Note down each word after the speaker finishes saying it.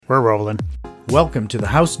We're rolling. Welcome to the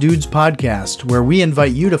House Dudes podcast, where we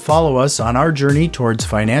invite you to follow us on our journey towards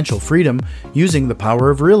financial freedom using the power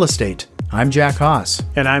of real estate. I'm Jack Haas.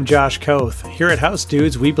 And I'm Josh Koth. Here at House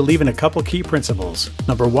Dudes, we believe in a couple key principles.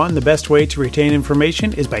 Number one, the best way to retain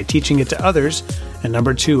information is by teaching it to others. And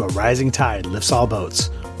number two, a rising tide lifts all boats.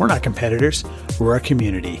 We're not competitors, we're a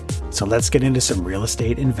community. So let's get into some real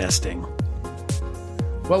estate investing.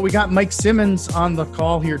 Well, we got Mike Simmons on the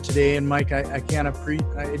call here today. And Mike, I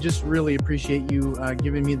just really appreciate you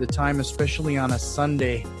giving me the time, especially on a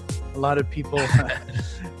Sunday. A lot of people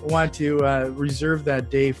want to reserve that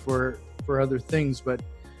day for other things, but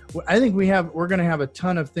I think we're going to have a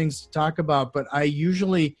ton of things to talk about, but I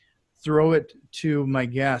usually throw it to my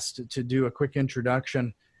guest to do a quick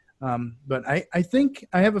introduction. But I think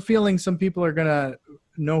I have a feeling some people are going to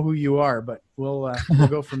know who you are, but we'll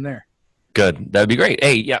go from there. Good. That'd be great.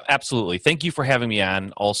 Hey, yeah, absolutely. Thank you for having me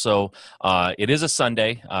on. Also, it is a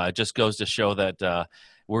Sunday. It just goes to show that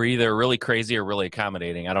we're either really crazy or really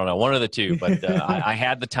accommodating. I don't know, one of the two, but I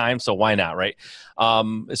had the time, so why not, right?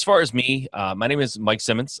 As far as me, my name is Mike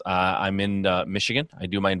Simmons. I'm in Michigan. I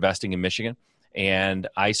do my investing in Michigan. And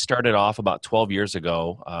I started off about 12 years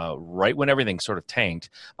ago, right when everything sort of tanked.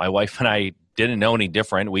 My wife and I didn't know any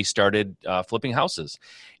different. We started flipping houses.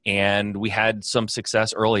 And we had some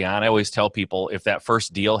success early on. I always tell people if that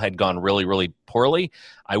first deal had gone really, really poorly,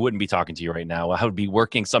 I wouldn't be talking to you right now. I would be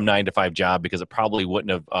working some 9-to-5 job because it probably wouldn't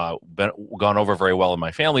have gone over very well in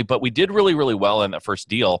my family. But we did really, really well in that first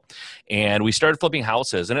deal. And we started flipping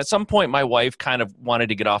houses. And at some point, my wife kind of wanted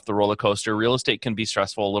to get off the roller coaster. Real estate can be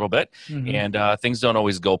stressful a little bit. Mm-hmm. And things don't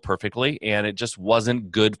always go perfectly. And it just wasn't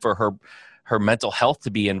good for her mental health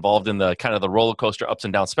to be involved in the kind of the roller coaster ups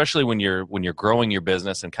and downs, especially when you're growing your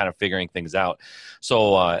business and kind of figuring things out.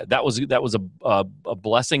 So that was a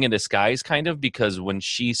blessing in disguise, kind of, because when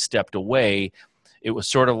she stepped away, it was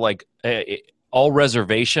sort of like all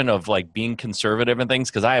reservation of like being conservative and things,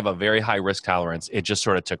 because I have a very high risk tolerance. It just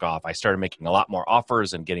sort of took off. I started making a lot more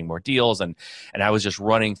offers and getting more deals, and I was just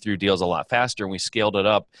running through deals a lot faster, and we scaled it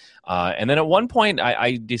up. And then at one point,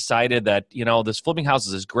 I decided that, this flipping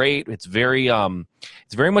houses is great. It's very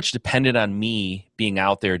much dependent on me being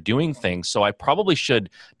out there doing things. So I probably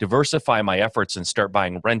should diversify my efforts and start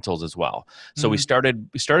buying rentals as well. So we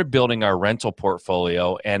started building our rental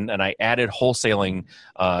portfolio, and I added wholesaling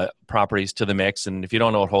properties to the mix. And if you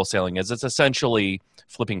don't know what wholesaling is, it's essentially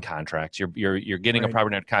flipping contracts. You're getting a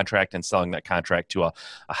property under contract and selling that contract to a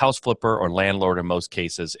house flipper or landlord in most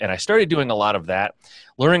cases. And I started doing a lot of that,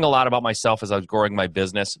 learning a lot about myself as I was growing my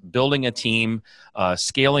business, building a team,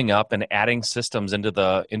 scaling up, and adding systems into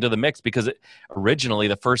the mix. Because originally,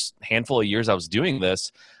 the first handful of years I was doing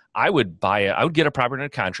this, I would get a property under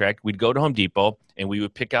contract. We'd go to Home Depot and we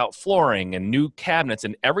would pick out flooring and new cabinets.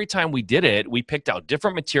 And every time we did it, we picked out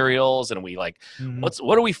different materials, and we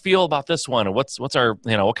what do we feel about this one? And what's our,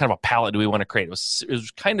 what kind of a palette do we want to create? It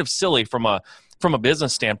was kind of silly from a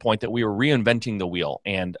business standpoint that we were reinventing the wheel.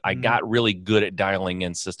 And I got really good at dialing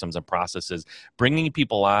in systems and processes, bringing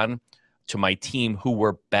people on to my team who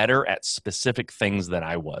were better at specific things than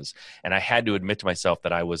I was. And I had to admit to myself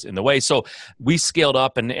that I was in the way. So we scaled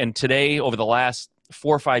up, and today, over the last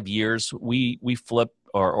 4 or 5 years, we flip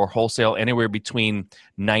or wholesale anywhere between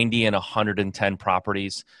 90 and 110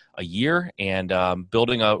 properties a year, and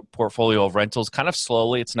building a portfolio of rentals kind of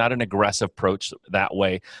slowly. It's not an aggressive approach that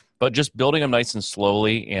way, but just building them nice and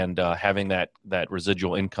slowly, and having that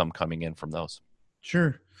residual income coming in from those.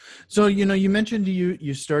 Sure. So, you mentioned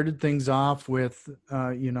you started things off with,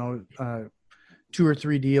 2 or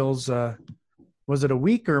 3 deals. Was it a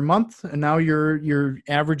week or a month? And now you're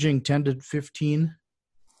averaging 10 to 15?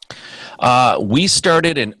 We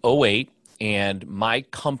started in 2008, and my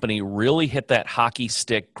company really hit that hockey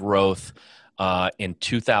stick growth in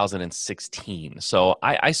 2016. So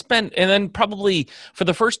I spent, and then probably for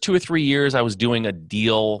the first 2 or 3 years, I was doing a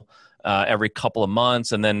deal every couple of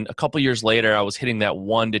months. And then a couple of years later, I was hitting that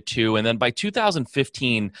 1 to 2. And then by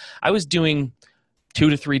 2015, I was doing 2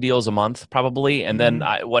 to 3 deals a month probably. And then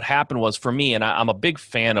what happened was, for me, and I'm a big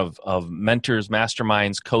fan of mentors,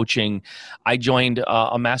 masterminds, coaching. I joined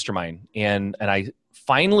a mastermind, and I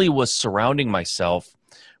finally was surrounding myself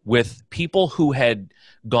with people who had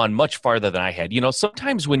gone much farther than I had.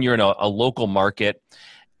 Sometimes when you're in a local market,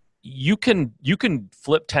 you can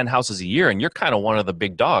flip 10 houses a year, and you're kind of one of the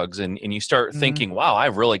big dogs, and you start thinking, wow,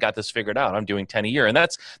 I've really got this figured out. I'm doing 10 a year. And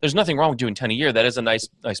there's nothing wrong with doing 10 a year. That is a nice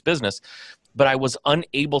business. But I was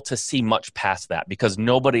unable to see much past that, because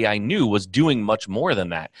nobody I knew was doing much more than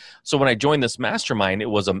that. So when I joined this mastermind, it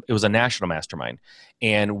was a national mastermind,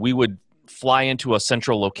 and we would fly into a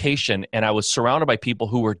central location, and I was surrounded by people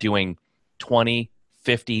who were doing 20,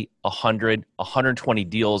 50, 100, 120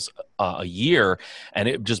 deals a year. And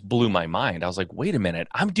it just blew my mind. I was like, wait a minute,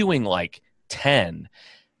 I'm doing like 10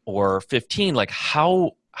 or 15. Like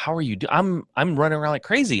how are you I'm running around like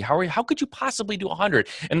crazy. How could you possibly do 100?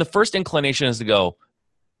 And the first inclination is to go,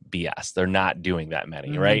 BS. They're not doing that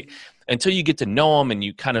many, right? Until you get to know them and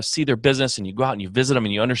you kind of see their business and you go out and you visit them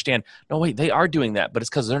and you understand, no, wait, they are doing that, but it's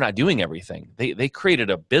because they're not doing everything. They created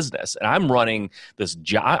a business, and I'm running this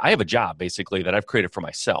job. I have a job basically that I've created for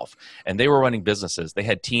myself, and they were running businesses. They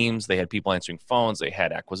had teams, they had people answering phones, they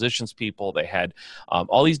had acquisitions people, they had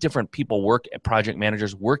all these different people project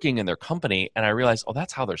managers working in their company. And I realized, oh,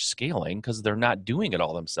 that's how they're scaling, because they're not doing it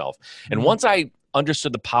all themselves. And once I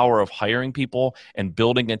understood the power of hiring people and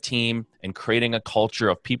building a team and creating a culture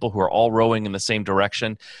of people who are all rowing in the same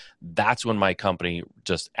direction, that's when my company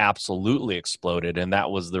just absolutely exploded. And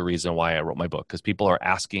that was the reason why I wrote my book, because people are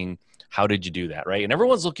asking, how did you do that, right? And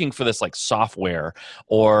everyone's looking for this like software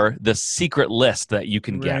or the secret list that you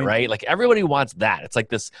can get, right? Like everybody wants that. It's like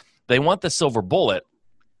this, they want the silver bullet,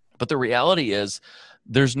 but the reality is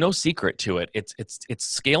there's no secret to it. It's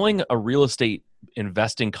scaling a real estate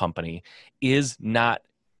investing company is not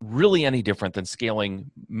really any different than scaling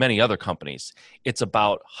many other companies. It's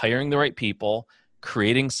about hiring the right people,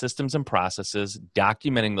 creating systems and processes,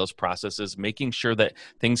 documenting those processes, making sure that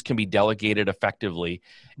things can be delegated effectively.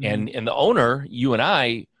 And the owner, you and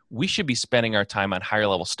I, we should be spending our time on higher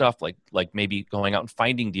level stuff, like maybe going out and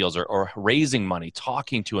finding deals or raising money,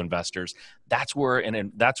 talking to investors. That's where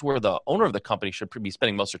the owner of the company should be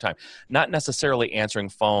spending most of their time, not necessarily answering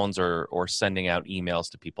phones or sending out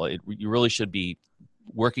emails to people. You really should be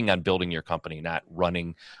working on building your company, not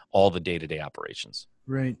running all the day-to-day operations.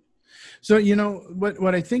 Right. So,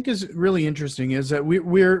 what I think is really interesting is that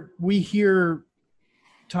we hear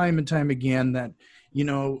time and time again that,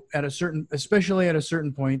 especially at a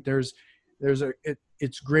certain point,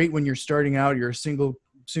 it's great when you're starting out, you're a single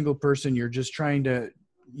person, you're just trying to,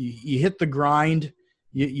 you hit the grind,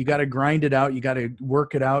 you got to grind it out, you got to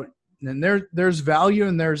work it out. And there's value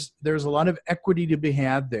and there's a lot of equity to be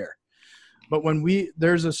had there. But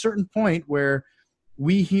there's a certain point where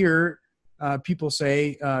we hear people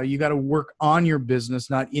say, you got to work on your business,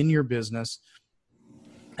 not in your business.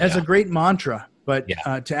 As a great mantra. But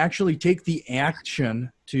to actually take the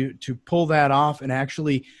action to pull that off and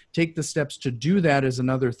actually take the steps to do that is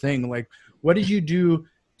another thing. Like, what did you do?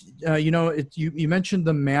 You mentioned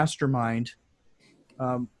the mastermind.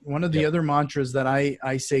 One of the other mantras that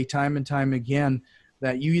I say time and time again,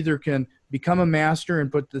 that you either can become a master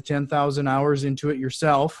and put the 10,000 hours into it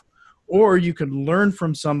yourself, or you can learn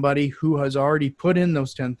from somebody who has already put in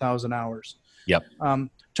those 10,000 hours. Yep.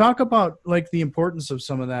 Talk about like the importance of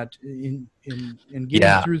some of that in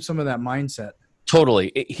getting through some of that mindset.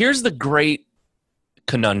 Totally. Here's the great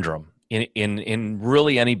conundrum in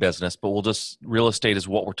really any business, but real estate is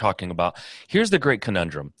what we're talking about. Here's the great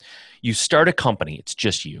conundrum. You start a company, it's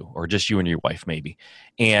just you, or just you and your wife maybe,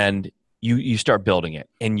 and you start building it,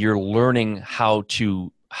 and you're learning how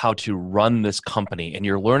to run this company, and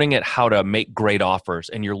you're learning how to make great offers,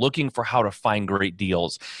 and you're looking for how to find great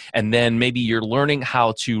deals. And then maybe you're learning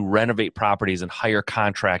how to renovate properties and hire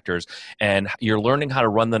contractors, and you're learning how to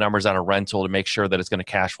run the numbers on a rental to make sure that it's going to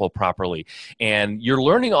cash flow properly. And you're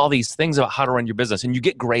learning all these things about how to run your business, and you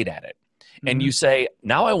get great at it. And you say,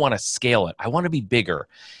 now I want to scale it. I want to be bigger.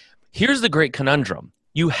 Here's the great conundrum.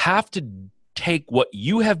 You have to take what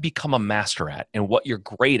you have become a master at and what you're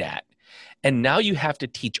great at, and now you have to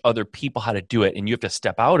teach other people how to do it, and you have to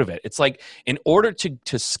step out of it. It's like, in order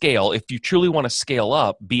to scale, if you truly want to scale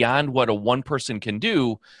up beyond what a one person can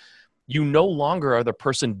do, you no longer are the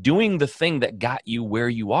person doing the thing that got you where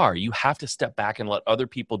you are. You have to step back and let other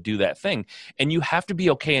people do that thing. And you have to be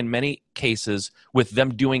okay in many cases with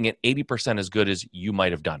them doing it 80% as good as you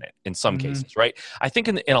might have done it in some cases, right? I think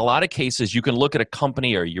in a lot of cases, you can look at a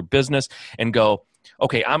company or your business and go,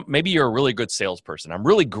 okay, maybe you're a really good salesperson. I'm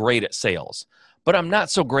really great at sales, but I'm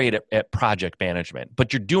not so great at project management.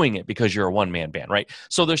 But you're doing it because you're a one-man band, right?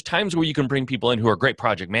 So there's times where you can bring people in who are great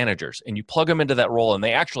project managers, and you plug them into that role, and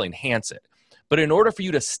they actually enhance it. But in order for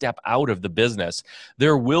you to step out of the business,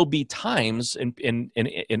 there will be times in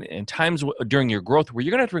times during your growth where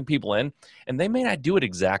you're going to have to bring people in, and they may not do it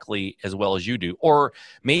exactly as well as you do. Or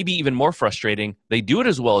maybe even more frustrating, they do it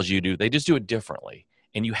as well as you do. They just do it differently.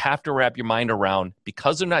 And you have to wrap your mind around,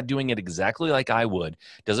 because they're not doing it exactly like I would,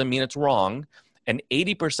 doesn't mean it's wrong. And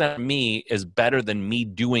 80% of me is better than me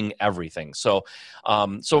doing everything. So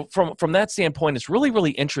from that standpoint, it's really,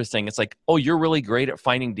 really interesting. It's like, oh, you're really great at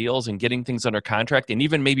finding deals and getting things under contract, and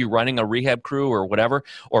even maybe running a rehab crew or whatever,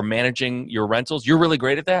 or managing your rentals. You're really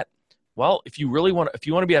great at that. Well, if you want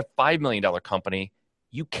to be a $5 million company,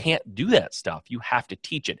 You can't do that stuff. You have to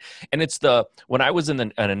teach it. And when I was in a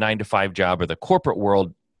 9-to-5 job or the corporate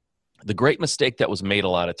world, the great mistake that was made a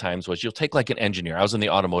lot of times was you'll take like an engineer. I was in the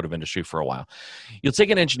automotive industry for a while. You'll take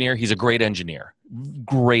an engineer. He's a great engineer,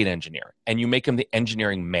 and you make him the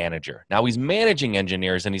engineering manager. Now he's managing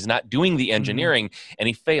engineers and he's not doing the engineering, and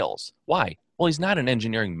he fails. Why? Well, he's not an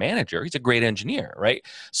engineering manager. He's a great engineer, right?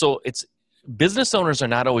 So business owners are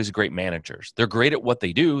not always great managers. They're great at what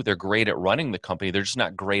they do. They're great at running the company. They're just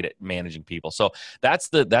not great at managing people. So that's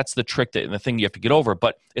the trick and the thing you have to get over.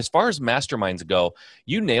 But as far as masterminds go,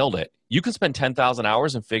 you nailed it. You can spend 10,000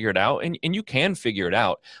 hours and figure it out, and you can figure it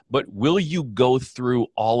out. But will you go through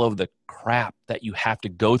all of the crap that you have to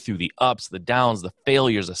go through, the ups, the downs, the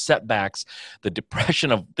failures, the setbacks, the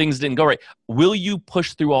depression of things didn't go right? Will you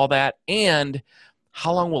push through all that? And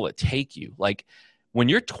how long will it take you? Like, when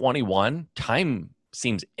you're 21, time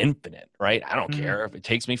seems infinite, right? I don't care if it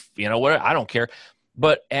takes me, I don't care.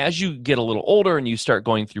 But as you get a little older and you start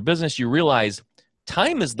going through business, you realize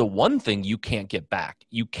time is the one thing you can't get back.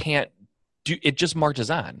 You can't do it, just marches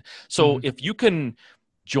on. So if you can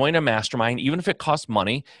join a mastermind, even if it costs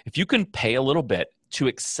money, if you can pay a little bit to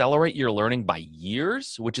accelerate your learning by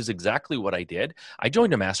years, which is exactly what I did. I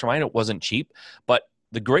joined a mastermind. It wasn't cheap, but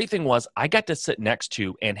the great thing was I got to sit next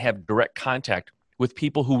to and have direct contact with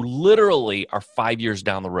people who literally are 5 years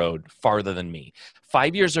down the road, farther than me.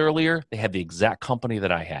 5 years earlier, they had the exact company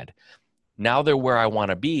that I had. Now they're where I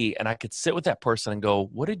want to be, and I could sit with that person and go,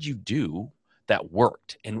 what did you do that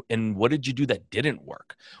worked? And what did you do that didn't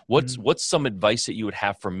work? What's some advice that you would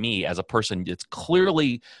have for me as a person that's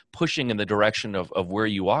clearly pushing in the direction of where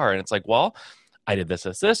you are? And it's like, well, I did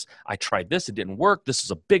this. I tried this. It didn't work. This is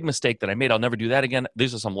a big mistake that I made. I'll never do that again.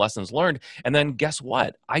 These are some lessons learned. And then guess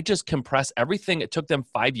what? I just compressed everything. It took them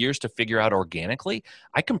 5 years to figure out organically.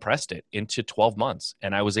 I compressed it into 12 months.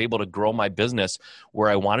 And I was able to grow my business where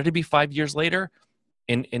I wanted to be 5 years later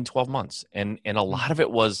in 12 months. And a lot of it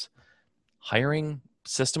was hiring,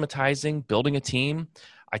 systematizing, building a team.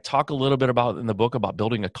 I talk a little bit about in the book about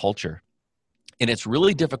building a culture. And it's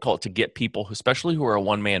really difficult to get people, especially who are a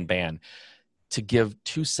one-man band, to give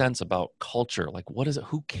 2 cents about culture. Like, what is it?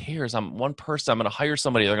 Who cares? I'm one person. I'm going to hire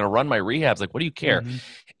somebody. They're going to run my rehabs. Like, what do you care?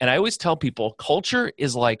 And I always tell people culture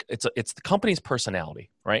is like, it's the company's personality,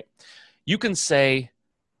 right? You can say,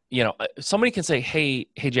 somebody can say, hey,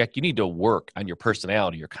 Jack, you need to work on your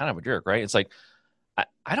personality. You're kind of a jerk, right? It's like,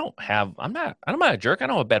 I'm not a jerk. I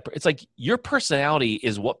don't have a bad, it's like your personality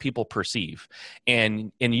is what people perceive.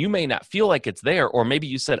 And you may not feel like it's there, or maybe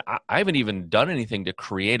you said, I haven't even done anything to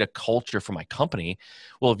create a culture for my company.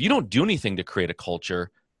 Well, if you don't do anything to create a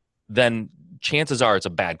culture, then chances are it's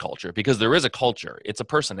a bad culture, because there is a culture. It's a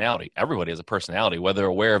personality. Everybody has a personality, whether they're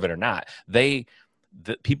aware of it or not.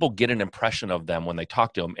 People get an impression of them when they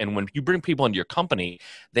talk to them. And when you bring people into your company,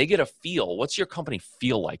 they get a feel. What's your company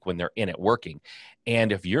feel like when they're in it working?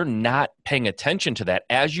 And if you're not paying attention to that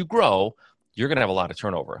as you grow, you're going to have a lot of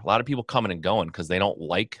turnover. A lot of people coming and going because they don't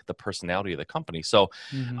like the personality of the company. So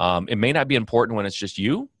it may not be important when it's just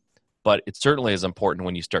you, but it certainly is important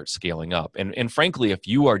when you start scaling up. And frankly, if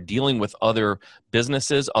you are dealing with other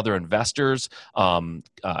businesses, other investors,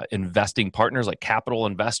 investing partners like capital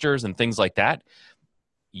investors and things like that,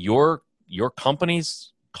 your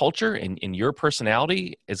company's culture and your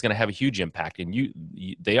personality is going to have a huge impact, and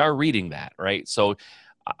they are reading that, right? So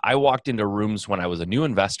I walked into rooms when I was a new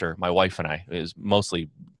investor, my wife and I, it was mostly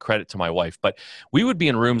credit to my wife, but we would be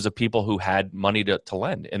in rooms of people who had money to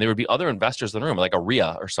lend, and there would be other investors in the room, like a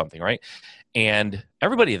RIA or something, right? And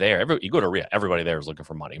everybody there, you go to RIA, everybody there is looking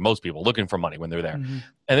for money. Most people looking for money when they're there. And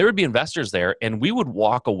there would be investors there, and we would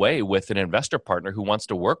walk away with an investor partner who wants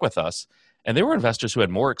to work with us. And there were investors who had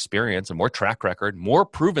more experience and more track record, more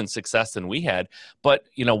proven success than we had. But,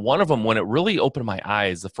 one of them, when it really opened my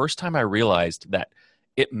eyes, the first time I realized that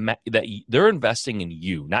that they're investing in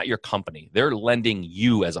you, not your company. They're lending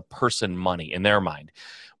you as a person money in their mind.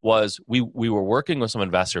 Was we were working with some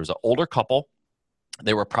investors, an older couple.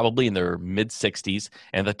 They were probably in their mid-60s,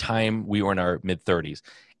 and at the time we were in our mid-30s.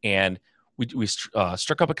 And we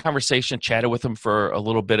struck up a conversation, chatted with them for a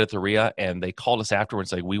little bit at the RIA, and they called us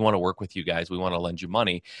afterwards like, we want to work with you guys. We want to lend you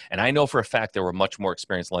money. And I know for a fact there were much more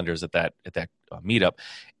experienced lenders at that meetup.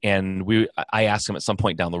 And I asked them at some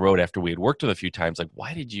point down the road after we had worked with them a few times, like,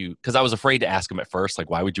 why did you, because I was afraid to ask them at first, like,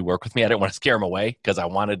 why would you work with me? I didn't want to scare them away because I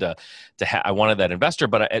wanted I wanted that investor.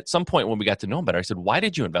 But at some point when we got to know them better, I said, why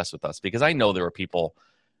did you invest with us? Because I know there were people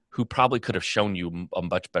who probably could have shown you a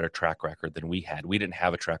much better track record than we had. We didn't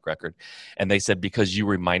have a track record. And they said, because you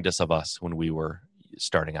remind us of us when we were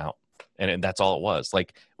starting out. And that's all it was. Like,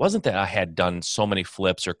 it wasn't that I had done so many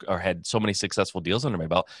flips or had so many successful deals under my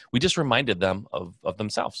belt. We just reminded them of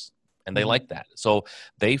themselves, and they liked that. So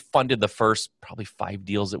they funded the first probably 5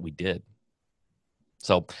 deals that we did.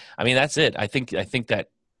 So, I mean, that's it. I think that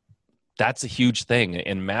that's a huge thing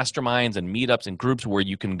in masterminds and meetups and groups where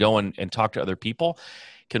you can go and talk to other people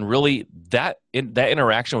can really, that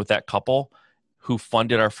interaction with that couple who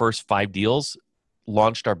funded our first 5 deals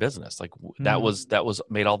launched our business. Like that was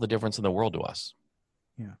made all the difference in the world to us.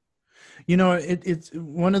 Yeah. It's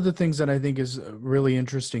one of the things that I think is really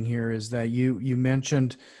interesting here is that you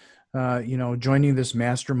mentioned, joining this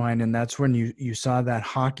mastermind, and that's when you saw that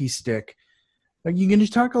hockey stick. Like, you can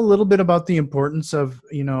just talk a little bit about the importance of,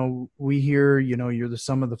 we hear, you're the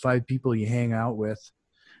sum of the 5 people you hang out with.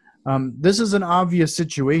 This is an obvious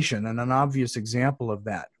situation and an obvious example of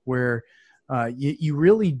that, where you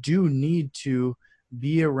really do need to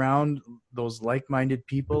be around those like-minded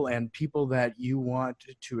people and people that you want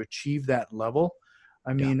to achieve that level.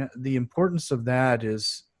 I mean, the importance of that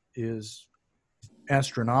is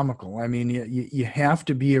astronomical. I mean, you have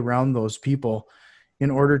to be around those people in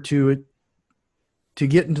order to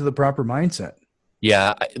get into the proper mindset.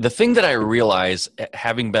 Yeah. The thing that I realize,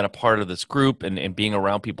 having been a part of this group and being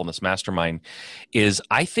around people in this mastermind, is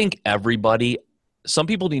I think some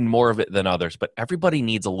people need more of it than others, but everybody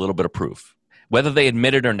needs a little bit of proof. Whether they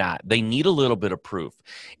admit it or not, they need a little bit of proof.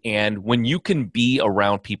 And when you can be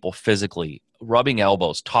around people physically, rubbing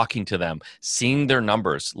elbows, talking to them, seeing their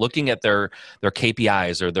numbers, looking at their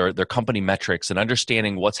KPIs or their company metrics and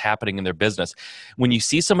understanding what's happening in their business, when you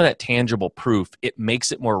see some of that tangible proof, it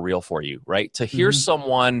makes it more real for you, right? To hear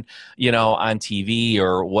someone, on TV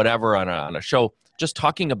or whatever on a show, just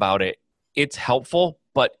talking about it, it's helpful,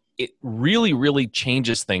 but it really, really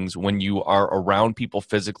changes things when you are around people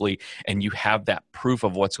physically and you have that proof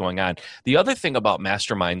of what's going on. The other thing about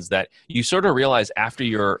masterminds that you sort of realize after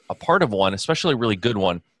you're a part of one, especially a really good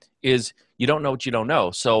one, is you don't know what you don't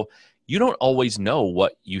know. So you don't always know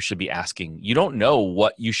what you should be asking. You don't know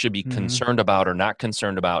what you should be concerned about or not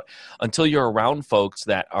concerned about until you're around folks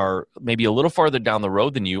that are maybe a little farther down the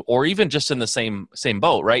road than you, or even just in the same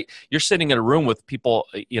boat, right? You're sitting in a room with people,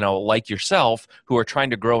 like yourself, who are trying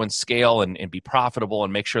to grow and scale and be profitable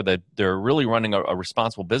and make sure that they're really running a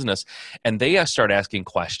responsible business. And they start asking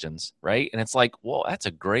questions, right? And it's like, well, that's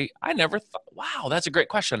a great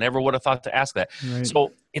question. I never would have thought to ask that. Right.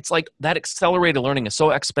 So it's like that accelerated learning is so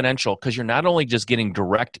exponential because you're not only just getting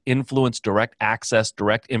direct influence, direct access,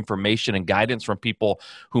 direct information and guidance from people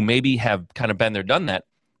who maybe have kind of been there, done that,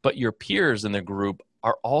 but your peers in the group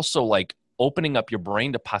are also like opening up your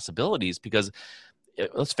brain to possibilities because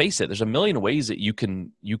let's face it, there's a million ways that you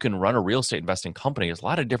can run a real estate investing company. There's a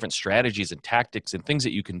lot of different strategies and tactics and things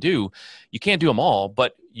that you can do. You can't do them all,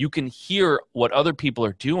 but you can hear what other people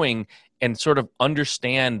are doing and sort of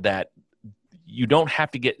understand that you don't have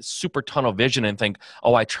to get super tunnel vision and think,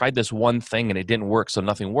 oh, I tried this one thing and it didn't work, so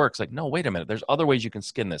nothing works. Like, no, wait a minute. There's other ways you can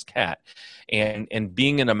skin this cat. And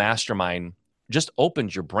being in a mastermind just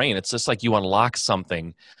opens your brain. It's just like you unlock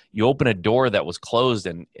something. You open a door that was closed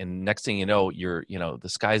and next thing you know, the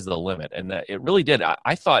sky's the limit. And it really did.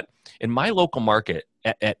 I thought in my local market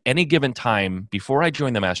at any given time before I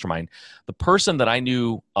joined the mastermind, the person that I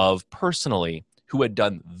knew of personally who had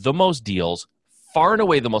done the most deals, far and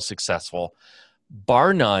away the most successful,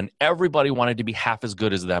 bar none, everybody wanted to be half as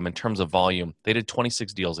good as them in terms of volume. They did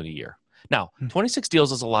 26 deals in a year. Now, 26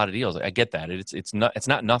 deals is a lot of deals. I get that. It's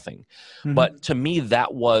not nothing. But to me,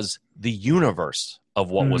 that was the universe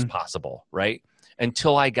of what was possible, right?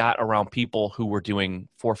 Until I got around people who were doing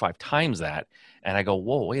 4 or 5 times that. And I go,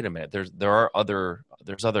 whoa, wait a minute. There's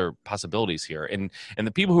other possibilities here. And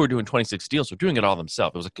the people who were doing 26 deals were doing it all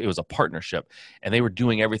themselves. It was a partnership and they were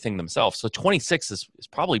doing everything themselves. So 26 is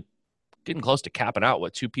probably getting close to capping out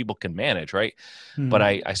what 2 people can manage, right? But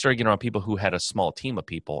I started getting around people who had a small team of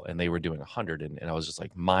people and they were doing 100 and I was just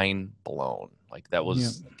like mind blown. Like that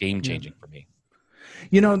was game changing for me.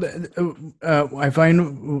 I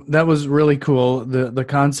find that was really cool. The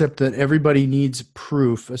concept that everybody needs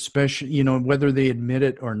proof, especially, whether they admit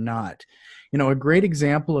it or not. A great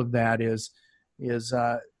example of that is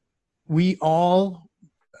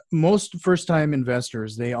most first-time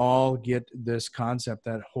investors, they all get this concept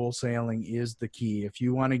that wholesaling is the key. If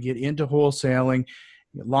you want to get into wholesaling,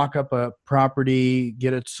 lock up a property,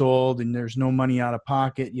 get it sold, and there's no money out of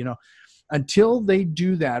pocket, until they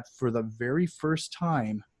do that for the very first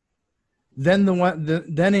time, then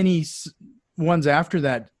any ones after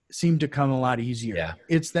that seem to come a lot easier. Yeah.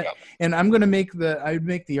 It's that, and I would make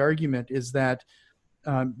the argument is that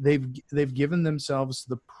they've given themselves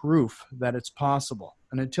the proof that it's possible.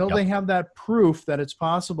 And until they have that proof that it's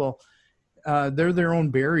possible, they're their own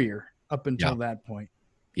barrier up until that point.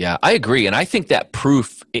 Yeah, I agree. And I think that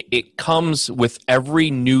proof, it comes with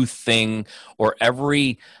every new thing or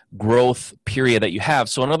every growth period that you have.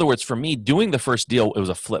 So in other words, for me, doing the first deal, it was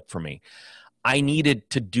a flip for me. I needed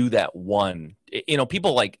to do that one.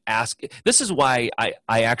 People like ask, this is why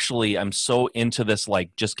I'm so into this,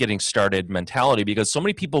 like just getting started mentality, because so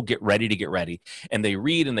many people get ready and they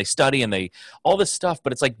read and they study and all this stuff,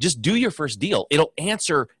 but it's like, just do your first deal. It'll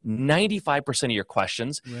answer 95% of your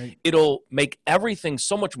questions. Right. It'll make everything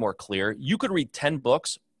so much more clear. You could read 10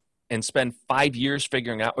 books and spend 5 years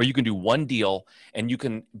figuring out, or you can do one deal and you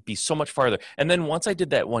can be so much farther. And then once I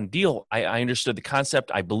did that one deal, I understood the concept,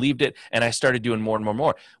 I believed it, and I started doing more and more and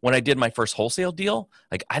more. When I did my first wholesale deal,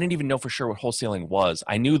 like I didn't even know for sure what wholesaling was.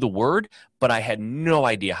 I knew the word, but I had no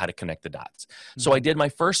idea how to connect the dots. So I did my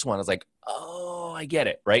first one. I was like, oh, I get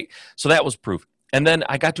it, right? So that was proof. And then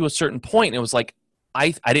I got to a certain point and it was like,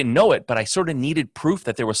 I didn't know it, but I sort of needed proof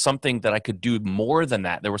that there was something that I could do more than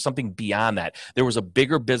that. There was something beyond that. There was a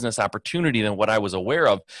bigger business opportunity than what I was aware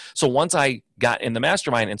of. So once I got in the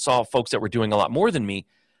mastermind and saw folks that were doing a lot more than me,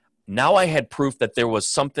 now I had proof that there was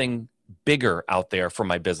something bigger out there for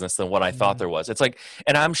my business than what I thought there was. It's like,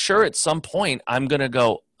 and I'm sure at some point I'm going to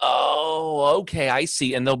go, oh, okay, I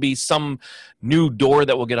see. And there'll be some new door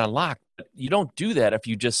that will get unlocked. You don't do that if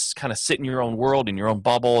you just kind of sit in your own world, in your own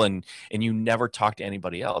bubble, and you never talk to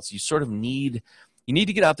anybody else. You sort of need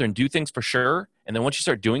to get out there and do things for sure. And then once you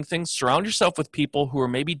start doing things, surround yourself with people who are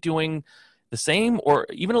maybe doing the same or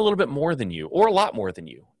even a little bit more than you or a lot more than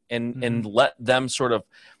you, and let them sort of,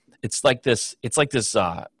 it's like this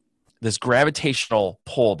gravitational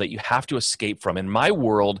pull that you have to escape from. In my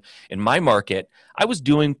world, in my market, I was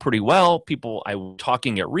doing pretty well. I was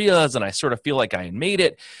talking at RIAs and I sort of feel like I had made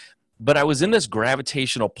it. But I was in this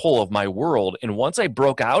gravitational pull of my world. And once I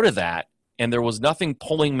broke out of that and there was nothing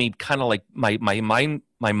pulling me, kind of like my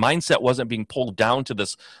mindset wasn't being pulled down to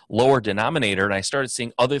this lower denominator, and I started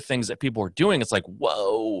seeing other things that people were doing, it's like,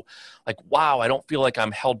 whoa, like, wow, I don't feel like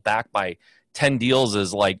I'm held back by 10 deals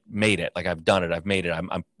is like made it. Like I've done it. I've made it.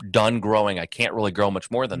 I'm done growing. I can't really grow much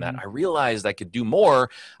more than that. I realized I could do more.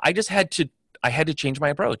 I had to change my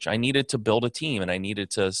approach. I needed to build a team and I needed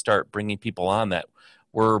to start bringing people on that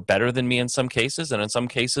were better than me in some cases, and in some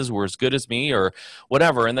cases were as good as me or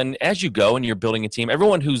whatever. And then as you go and you're building a team,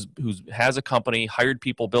 everyone who has a company, hired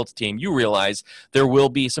people, built a team, you realize there will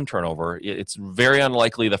be some turnover. It's very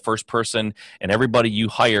unlikely the first person and everybody you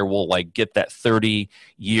hire will like get that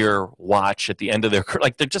 30-year watch at the end of their career.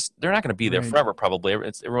 Like they're not going to be there forever probably.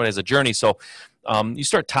 Everyone has a journey. So you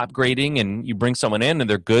start top grading and you bring someone in and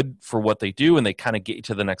they're good for what they do and they kind of get you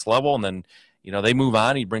to the next level, and then they move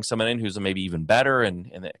on. You bring someone in who's maybe even better, and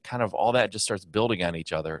it kind of all that just starts building on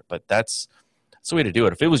each other. But that's the way to do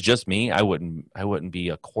it. If it was just me, I wouldn't be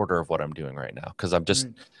a quarter of what I'm doing right now, because I'm just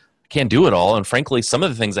can't do it all. And frankly, some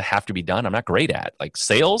of the things that have to be done, I'm not great at. Like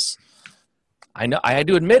sales, I know I had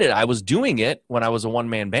to admit it. I was doing it when I was a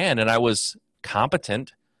one-man band, and I was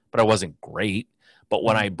competent, but I wasn't great. But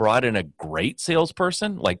when I brought in a great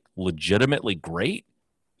salesperson, like legitimately great,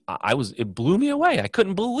 it blew me away. I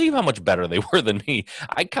couldn't believe how much better they were than me.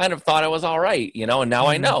 I kind of thought I was all right, and now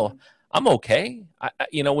I know I'm okay.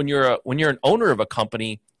 When you're an owner of a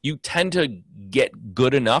company, you tend to get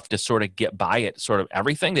good enough to sort of get by at sort of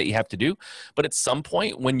everything that you have to do. But at some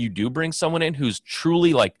point, when you do bring someone in who's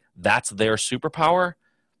truly like, that's their superpower,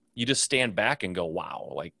 you just stand back and go,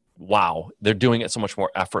 wow, they're doing it so much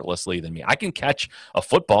more effortlessly than me. I can catch a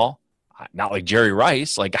football. Not like Jerry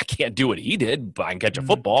Rice. Like I can't do what he did, but I can catch a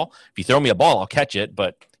football. If you throw me a ball, I'll catch it.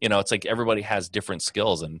 But it's like everybody has different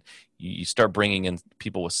skills, and you start bringing in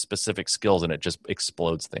people with specific skills, and it just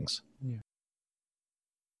explodes things. Yeah.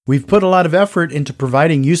 We've put a lot of effort into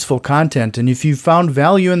providing useful content, and if you found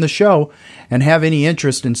value in the show and have any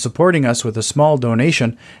interest in supporting us with a small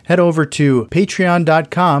donation, head over to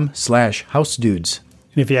patreon.com/housedudes.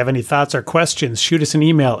 And if you have any thoughts or questions, shoot us an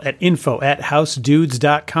email at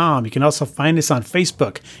info@housedudes.com. You can also find us on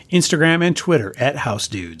Facebook, Instagram, and Twitter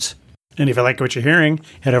 @housedudes. And if you like what you're hearing,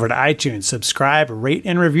 head over to iTunes, subscribe, rate,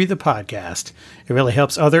 and review the podcast. It really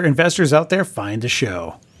helps other investors out there find the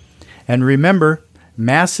show. And remember,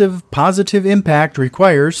 massive positive impact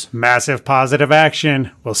requires massive positive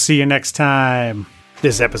action. We'll see you next time.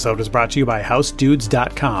 This episode was brought to you by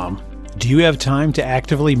housedudes.com. Do you have time to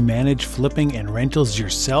actively manage flipping and rentals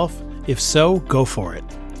yourself? If so, go for it.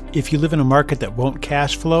 If you live in a market that won't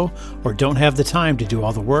cash flow or don't have the time to do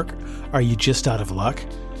all the work, are you just out of luck?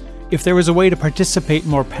 If there was a way to participate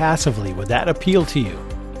more passively, would that appeal to you?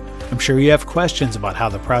 I'm sure you have questions about how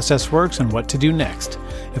the process works and what to do next.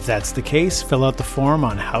 If that's the case, fill out the form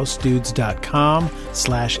on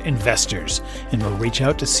housedudes.com/investors, and we'll reach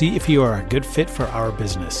out to see if you are a good fit for our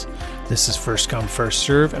business. This is first come, first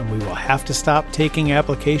serve, and we will have to stop taking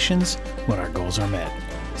applications when our goals are met.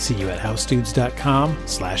 See you at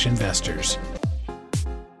housedudes.com/investors.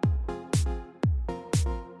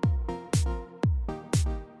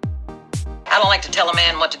 I don't like to tell a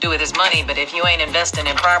man what to do with his money, but if you ain't investing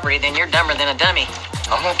in property, then you're dumber than a dummy.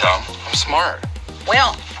 I'm not dumb. I'm smart.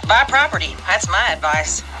 Well, buy property. That's my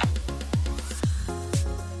advice.